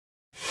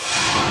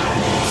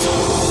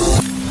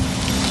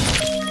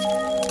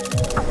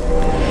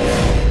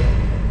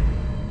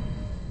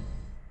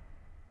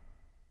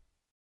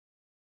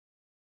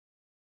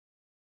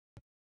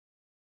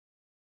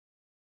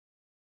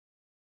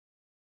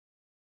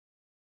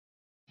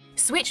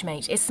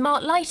SwitchMate is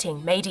smart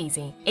lighting made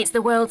easy. It's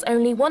the world's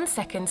only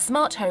 1-second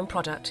smart home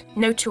product.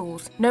 No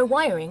tools, no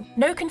wiring,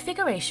 no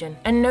configuration,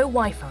 and no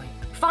Wi-Fi.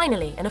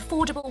 Finally, an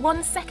affordable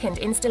 1-second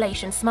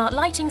installation smart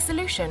lighting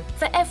solution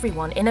for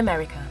everyone in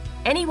America.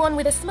 Anyone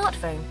with a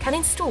smartphone can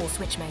install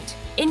SwitchMate.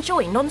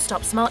 Enjoy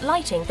non-stop smart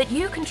lighting that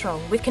you control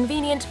with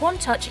convenient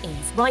one-touch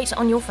ease right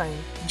on your phone.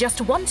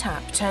 Just one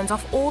tap turns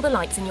off all the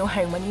lights in your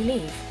home when you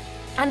leave.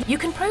 And you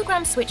can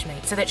program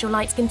SwitchMate so that your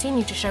lights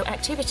continue to show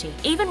activity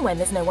even when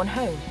there's no one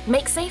home.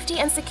 Make safety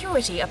and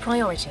security a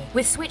priority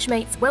with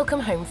SwitchMate's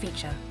Welcome Home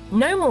feature.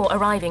 No more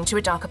arriving to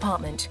a dark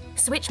apartment.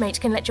 SwitchMate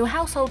can let your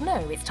household know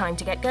it's time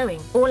to get going,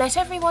 or let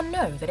everyone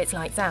know that it's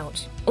lights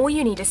out. All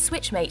you need is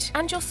SwitchMate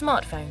and your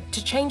smartphone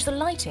to change the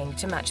lighting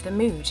to match the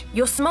mood.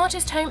 Your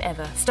smartest home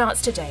ever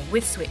starts today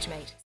with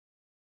SwitchMate.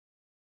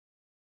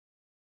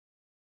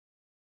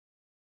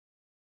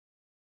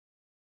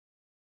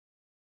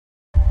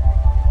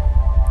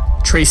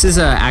 Trace is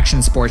an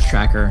action sports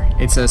tracker.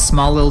 It's a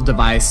small little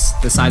device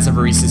the size of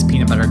a Reese's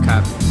peanut butter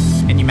cup,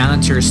 and you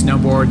mount it to your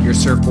snowboard, your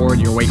surfboard,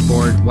 your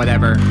wakeboard,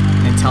 whatever,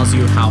 and it tells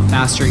you how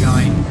fast you're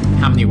going,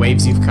 how many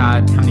waves you've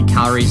caught, how many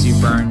calories you've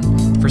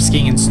burned. For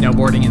skiing and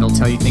snowboarding, it'll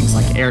tell you things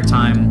like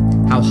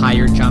airtime, how high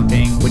you're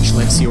jumping, which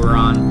lifts you were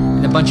on,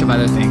 and a bunch of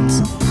other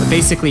things. But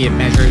basically it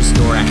measures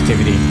your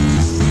activity.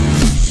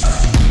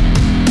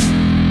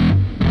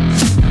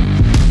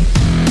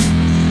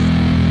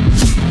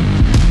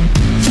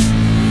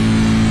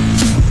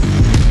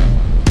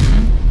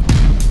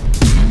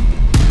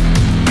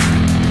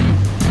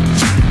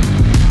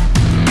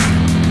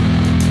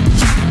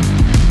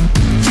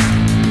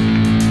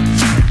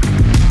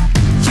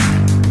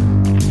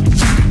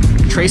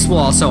 Trace will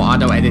also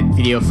auto-edit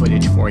video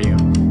footage for you.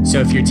 So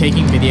if you're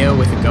taking video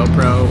with a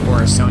GoPro or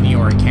a Sony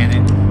or a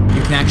Canon,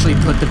 you can actually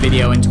put the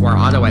video into our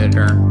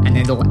auto-editor and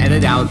it'll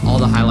edit out all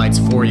the highlights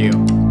for you,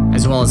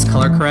 as well as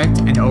color correct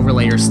and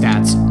overlay your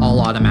stats all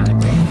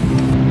automatically.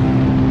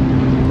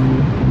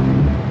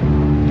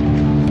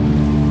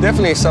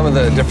 Definitely some of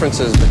the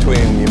differences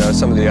between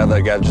some of the other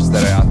gadgets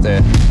that are out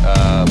there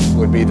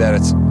would be that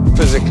it's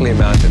physically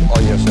mounted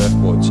on your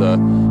surfboard. So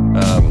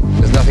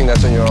there's nothing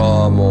that's on your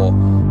arm or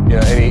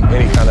any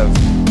kind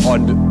of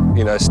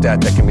odd stat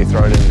that can be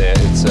thrown in there.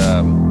 It's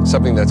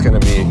something that's going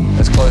to be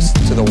as close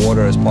to the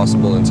water as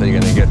possible, and so you're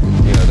going to get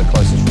the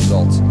closest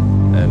results.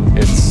 And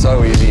it's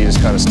so easy. You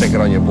just kind of stick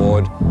it on your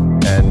board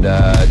and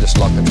just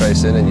lock the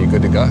trace in, and you're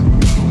good to go.